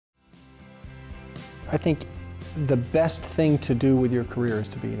I think the best thing to do with your career is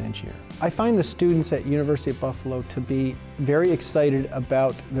to be an engineer. I find the students at University of Buffalo to be very excited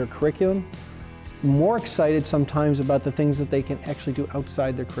about their curriculum, more excited sometimes about the things that they can actually do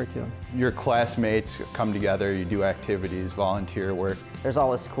outside their curriculum. Your classmates come together, you do activities, volunteer work. There's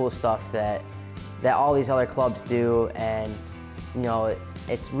all this cool stuff that all these other clubs do, and you know,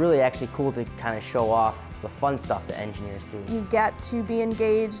 it's really actually cool to kind of show off the fun stuff that engineers do. You get to be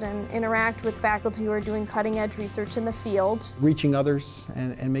engaged and interact with faculty who are doing cutting-edge research in the field. Reaching others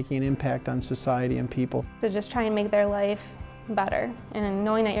and making an impact on society and people. To just try and make their life better, and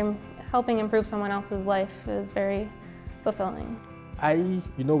knowing that you're helping improve someone else's life is very fulfilling.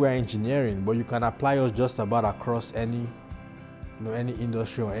 We're engineering, but you can apply us just about across any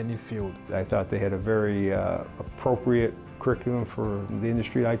industry or any field. I thought they had a very appropriate curriculum for the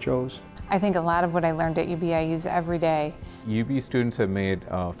industry I chose. I think a lot of what I learned at UB I use every day. UB students have made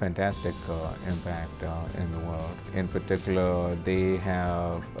a fantastic impact in the world. In particular, they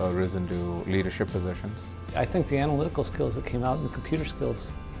have risen to leadership positions. I think the analytical skills that came out and the computer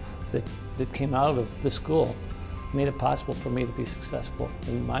skills that came out of the school made it possible for me to be successful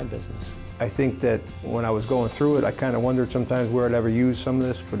in my business. I think that when I was going through it, I kind of wondered sometimes where I'd ever use some of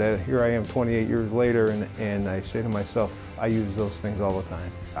this, but here I am 28 years later, and I say to myself, I use those things all the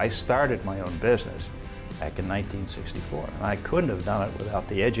time. I started my own business back in 1964, and I couldn't have done it without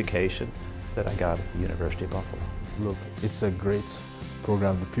the education that I got at the University of Buffalo. Look, it's a great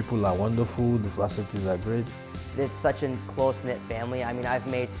program. The people are wonderful, the facilities are great. It's such a close-knit family. I mean, I've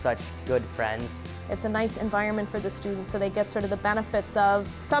made such good friends. It's a nice environment for the students, so they get sort of the benefits of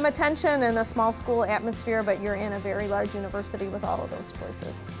some attention and a small school atmosphere, but you're in a very large university with all of those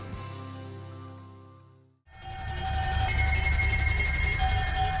choices.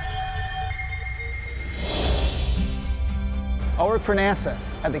 I work for NASA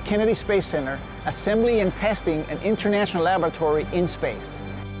at the Kennedy Space Center, assembly and testing an international laboratory in space.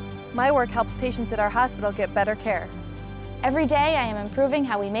 My work helps patients at our hospital get better care. Every day I am improving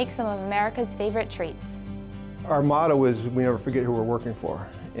how we make some of America's favorite treats. Our motto is we never forget who we're working for,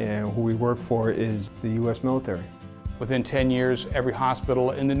 and who we work for is the U.S. military. Within 10 years, every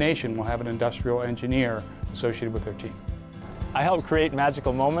hospital in the nation will have an industrial engineer associated with their team. I help create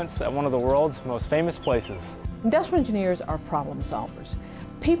magical moments at one of the world's most famous places. Industrial engineers are problem solvers.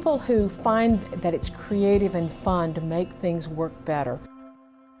 People who find that it's creative and fun to make things work better.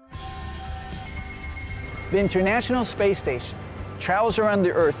 The International Space Station travels around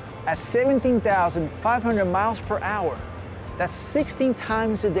the Earth at 17,500 miles per hour. That's 16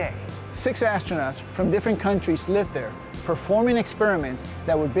 times a day. 6 astronauts from different countries live there, performing experiments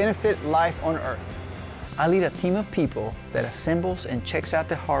that would benefit life on Earth. I lead a team of people that assembles and checks out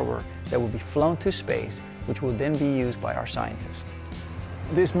the hardware that will be flown to space, which will then be used by our scientists.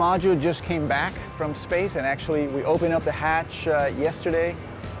 This module just came back from space, and actually we opened up the hatch yesterday.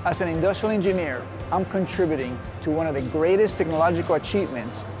 As an industrial engineer, I'm contributing to one of the greatest technological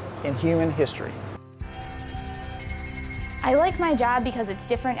achievements in human history. I like my job because it's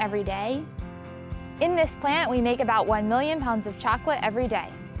different every day. In this plant, we make about 1 million pounds of chocolate every day.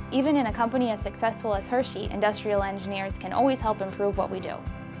 Even in a company as successful as Hershey, industrial engineers can always help improve what we do.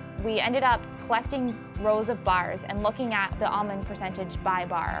 We ended up collecting rows of bars and looking at the almond percentage by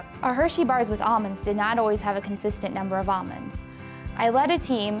bar. Our Hershey bars with almonds did not always have a consistent number of almonds. I led a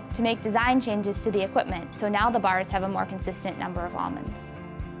team to make design changes to the equipment, so now the bars have a more consistent number of almonds.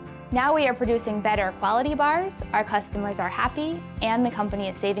 Now we are producing better quality bars, our customers are happy, and the company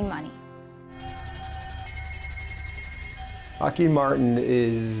is saving money. Lockheed Martin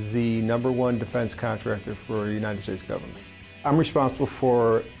is the #1 defense contractor for the United States government. I'm responsible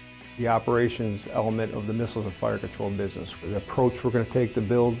for the operations element of the missiles and fire control business. The approach we're going to take to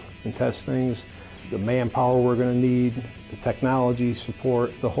build and test things, the manpower we're going to need, the technology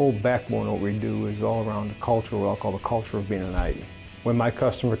support, the whole backbone of what we do is all around the culture, what I'll call the culture of being an IT. When my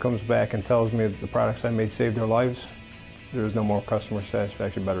customer comes back and tells me that the products I made saved their lives, there's no more customer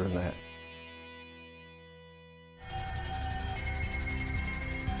satisfaction better than that.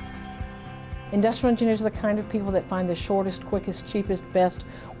 Industrial engineers are the kind of people that find the shortest, quickest, cheapest, best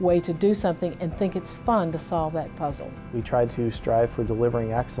way to do something and think it's fun to solve that puzzle. We try to strive for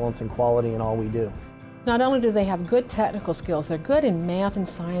delivering excellence and quality in all we do. Not only do they have good technical skills, they're good in math and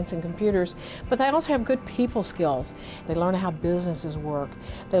science and computers, but they also have good people skills. They learn how businesses work.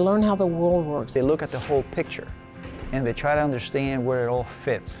 They learn how the world works. They look at the whole picture and they try to understand where it all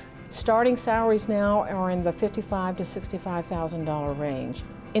fits. Starting salaries now are in the $55,000 to $65,000 range.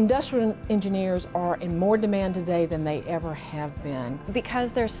 Industrial engineers are in more demand today than they ever have been.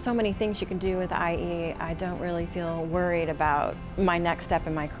 Because there's so many things you can do with IE, I don't really feel worried about my next step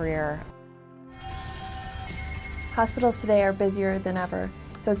in my career. Hospitals today are busier than ever,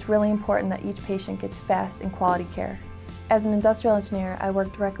 so it's really important that each patient gets fast and quality care. As an industrial engineer, I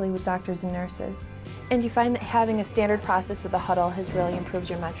work directly with doctors and nurses. And you find that having a standard process with a huddle has really improved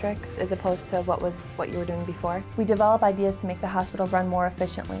your metrics as opposed to what you were doing before. We develop ideas to make the hospital run more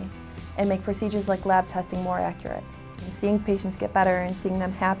efficiently and make procedures like lab testing more accurate. And seeing patients get better and seeing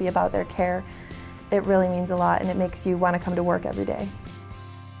them happy about their care, it really means a lot, and it makes you want to come to work every day.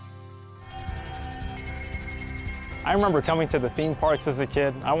 I remember coming to the theme parks as a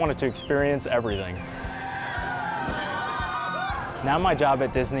kid. I wanted to experience everything. Now my job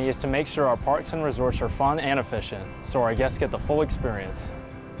at Disney is to make sure our parks and resorts are fun and efficient, so our guests get the full experience.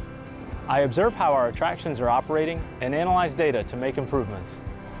 I observe how our attractions are operating and analyze data to make improvements.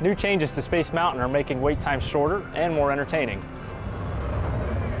 New changes to Space Mountain are making wait times shorter and more entertaining.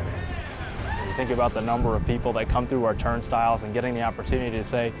 Think about the number of people that come through our turnstiles, and getting the opportunity to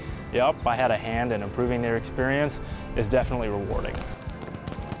say, yep, I had a hand in improving their experience is definitely rewarding.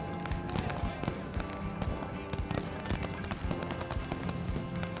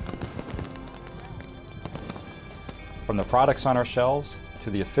 From the products on our shelves to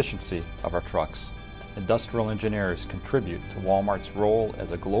the efficiency of our trucks, industrial engineers contribute to Walmart's role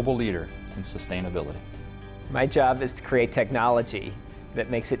as a global leader in sustainability. My job is to create technology that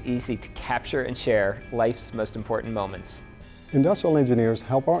makes it easy to capture and share life's most important moments. Industrial engineers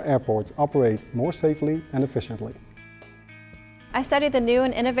help our airports operate more safely and efficiently. I study the new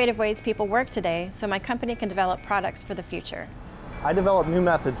and innovative ways people work today so my company can develop products for the future. I develop new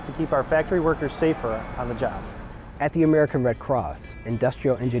methods to keep our factory workers safer on the job. At the American Red Cross,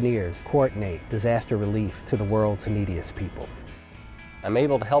 industrial engineers coordinate disaster relief to the world's neediest people. I'm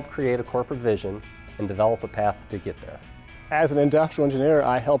able to help create a corporate vision and develop a path to get there. As an industrial engineer,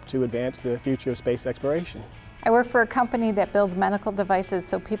 I help to advance the future of space exploration. I work for a company that builds medical devices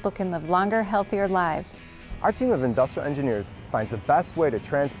so people can live longer, healthier lives. Our team of industrial engineers finds the best way to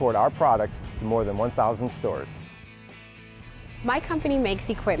transport our products to more than 1,000 stores. My company makes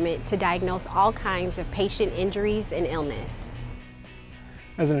equipment to diagnose all kinds of patient injuries and illness.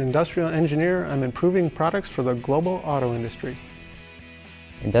 As an industrial engineer, I'm improving products for the global auto industry.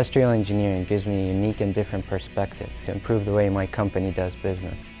 Industrial engineering gives me a unique and different perspective to improve the way my company does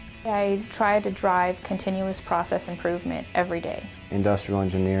business. I try to drive continuous process improvement every day. Industrial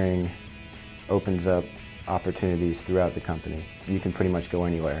engineering opens up opportunities throughout the company. You can pretty much go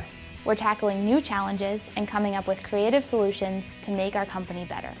anywhere. We're tackling new challenges and coming up with creative solutions to make our company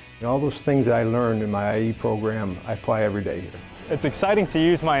better. And all those things I learned in my IE program, I apply every day here. It's exciting to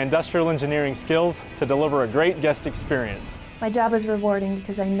use my industrial engineering skills to deliver a great guest experience. My job is rewarding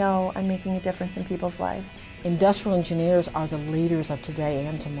because I know I'm making a difference in people's lives. Industrial engineers are the leaders of today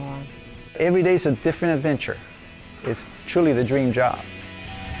and tomorrow. Every day is a different adventure. It's truly the dream job.